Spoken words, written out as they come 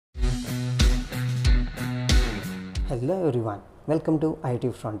Hello everyone, welcome to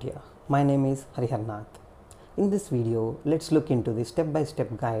IoT Frontier. My name is Hariharnath. In this video, let's look into the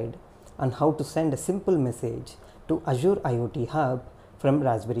step-by-step guide on how to send a simple message to Azure IoT Hub from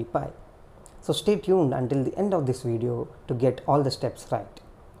Raspberry Pi. So stay tuned until the end of this video to get all the steps right.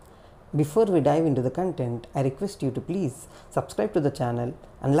 Before we dive into the content, I request you to please subscribe to the channel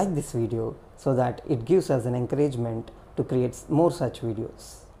and like this video so that it gives us an encouragement to create more such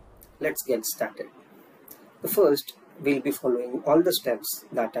videos. Let's get started. First, we'll be following all the steps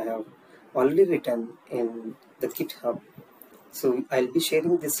that I have already written in the GitHub. So I'll be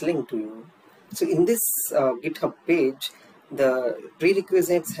sharing this link to you. So in this GitHub page, the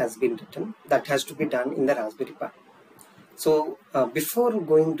prerequisites has been written that has to be done in the Raspberry Pi. So before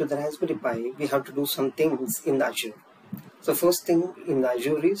going to the Raspberry Pi, we have to do some things in the Azure. So first thing in the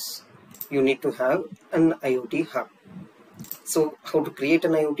Azure is you need to have an IoT Hub. So how to create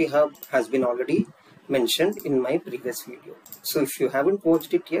an IoT Hub has been already mentioned in my previous video. So if you haven't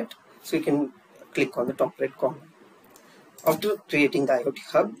watched it yet, so you can click on the top right corner. After creating the IoT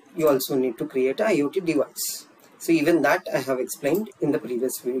Hub, you also need to create an IoT device. So even that I have explained in the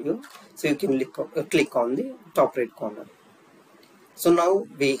previous video. So you can click on the top right corner. So now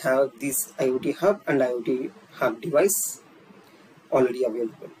we have this IoT Hub and IoT Hub device already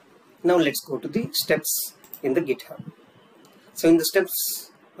available. Now let's go to the steps in the GitHub. So in the steps,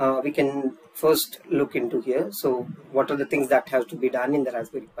 we can first look into here. So what are the things that have to be done in the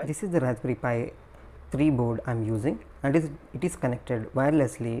Raspberry Pi? This is the Raspberry Pi 3 board I'm using, and it is connected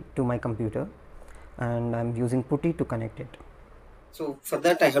wirelessly to my computer, and I'm using putty to connect it. So for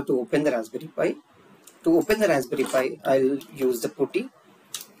that I have to open the Raspberry Pi. To open the Raspberry Pi, I'll use the putty.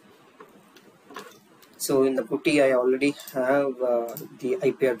 So in the putty I already have the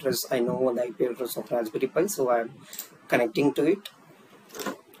IP address. I know the IP address of Raspberry Pi, so I'm connecting to it.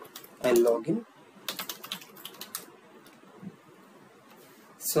 I'll log in.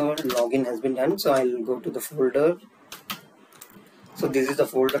 So login has been done, so I'll go to the folder. So this is the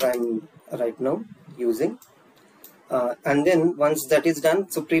folder I'm right now using, and then once that is done,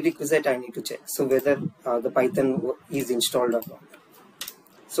 so prerequisite I need to check so whether the Python is installed or not.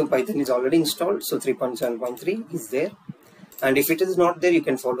 So Python is already installed, so 3.7.3 is there, and if it is not there, you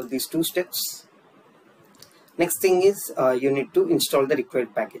can follow these two steps. Next thing is you need to install the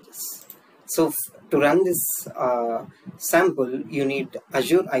required packages. So to run this sample, you need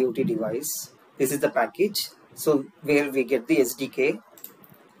Azure IoT device. This is the package. So where we get the SDK.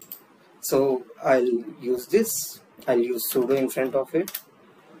 So I'll use this. I'll use sudo in front of it.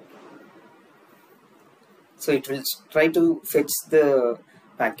 So it will try to fetch the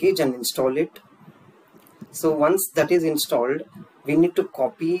package and install it. So once that is installed, we need to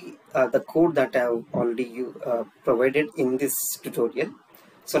copy the code that I have already provided in this tutorial.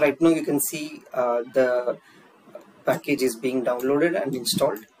 So right now you can see the package is being downloaded and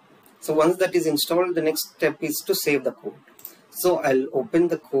installed. So once that is installed, the next step is to save the code. So I'll open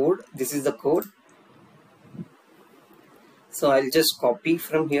the code. This is the code. So I'll just copy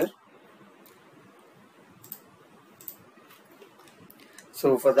from here.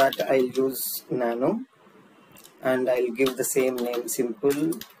 So for that I'll use nano, and I'll give the same name,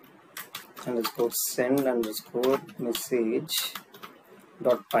 simple underscore send underscore message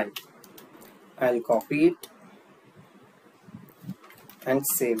dot py. I'll copy it and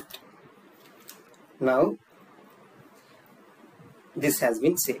save it. Now this has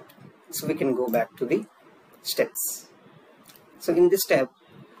been saved, so we can go back to the steps. So in this step,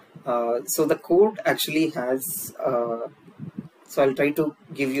 so the code actually has so I'll try to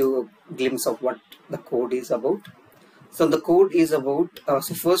give you a glimpse of what the code is about. So the code is about,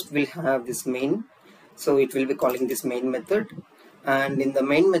 so first we'll have this main. So it will be calling this main method, and in the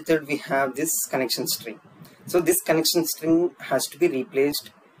main method we have this connection string. So this connection string has to be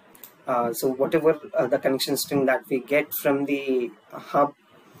replaced. So whatever the connection string that we get from the hub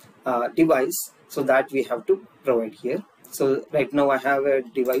device, so that we have to provide here. So right now I have a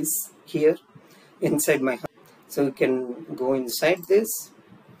device here inside my hub. So you can go inside this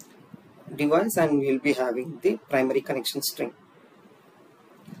device and we'll be having the primary connection string.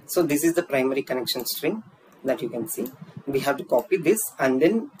 So this is the primary connection string that you can see. We have to copy this and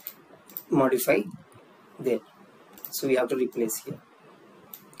then modify there. So we have to replace here.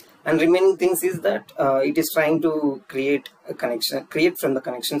 And remaining things is that it is trying to create a connection, create from the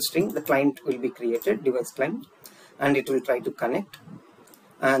connection string. The client will be created, device client, and it will try to connect.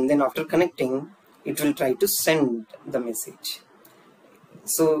 And then after connecting, it will try to send the message.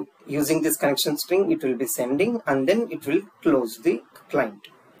 So using this connection string, it will be sending, and then it will close the client.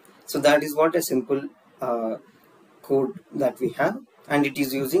 So that is what a simple code that we have, and it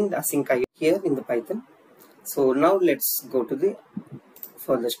is using the async IO here in the Python. So now let's go to the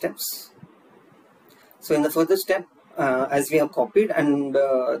further steps. So in the further step, as we have copied and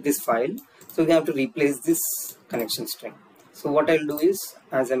this file, so we have to replace this connection string. So what I'll do is,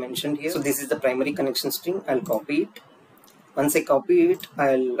 as I mentioned here, so this is the primary connection string. I'll copy it. Once I copy it,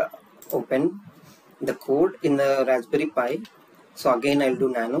 I'll open the code in the Raspberry Pi. So again I'll do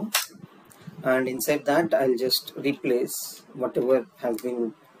nano, and inside that I'll just replace whatever has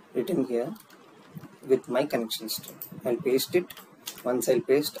been written here with my connection string. I'll paste it. Once I'll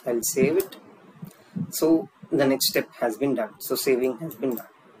paste, I'll save it. So the next step has been done. So saving has been done.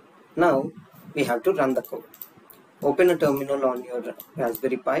 Now we have to run the code. Open a terminal on your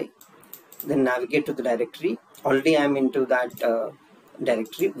Raspberry Pi, then navigate to the directory. Already I am into that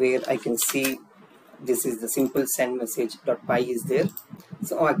directory where I can see this is the simple send message.py is there.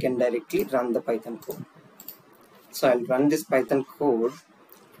 So I can directly run the Python code. So I'll run this Python code.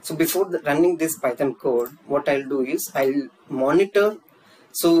 So before running this Python code, what I'll do is I'll monitor.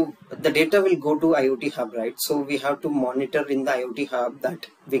 So the data will go to IoT Hub, right? So we have to monitor in the IoT Hub that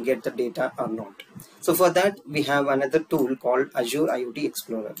we get the data or not. So for that, we have another tool called Azure IoT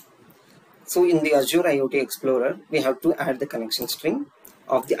Explorer. So in the Azure IoT Explorer, we have to add the connection string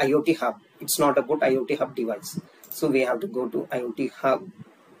of the IoT Hub. It's not about IoT Hub device. So we have to go to IoT Hub.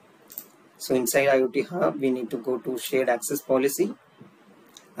 So inside IoT Hub, we need to go to shared access policy,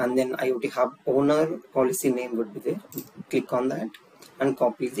 and then IoT Hub owner policy name would be there. Click on that and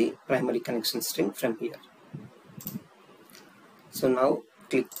copy the primary connection string from here. So now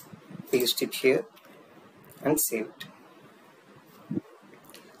click paste it here and save it.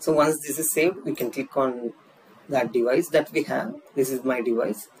 So once this is saved, we can click on that device that we have. This is my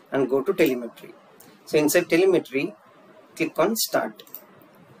device, and go to telemetry. So inside telemetry, click on start.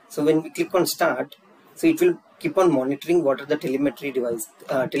 So when we click on start, so it will keep on monitoring what are the telemetry device,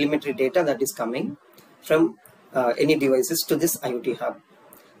 telemetry data that is coming from any devices to this IoT Hub.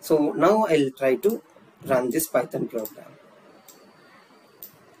 So now I'll try to run this Python program.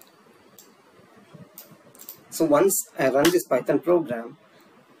 So once I run this Python program,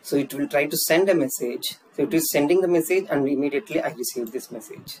 so it will try to send a message. So it is sending the message, and immediately I receive this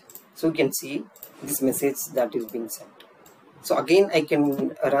message. So you can see this message that is being sent. So again I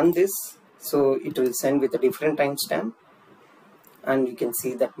can run this. So it will send with a different timestamp, and you can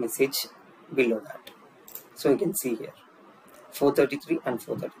see that message below that. So you can see here 4:33 and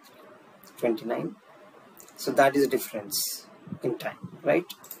 4:33, 29. So that is a difference in time, right?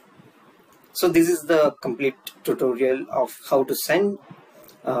 So this is the complete tutorial of how to send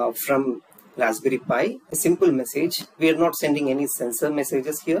from Raspberry Pi a simple message. We are not sending any sensor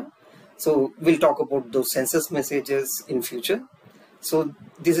messages here. So we'll talk about those sensors messages in future. So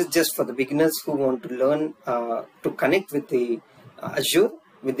this is just for the beginners who want to learn to connect with the Azure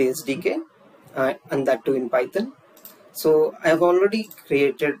with the SDK, and that too in Python. So I have already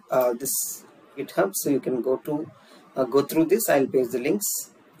created this GitHub, so you can go through this. I'll paste the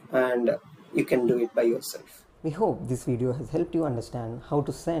links, and you can do it by yourself. We hope this video has helped you understand how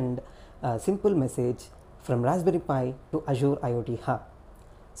to send a simple message from Raspberry Pi to Azure IoT Hub.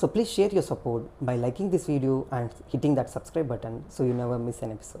 So please share your support by liking this video and hitting that subscribe button so you never miss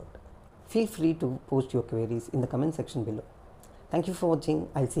an episode. Feel free to post your queries in the comment section below. Thank you for watching.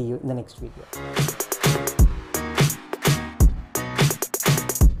 I'll see you in the next video.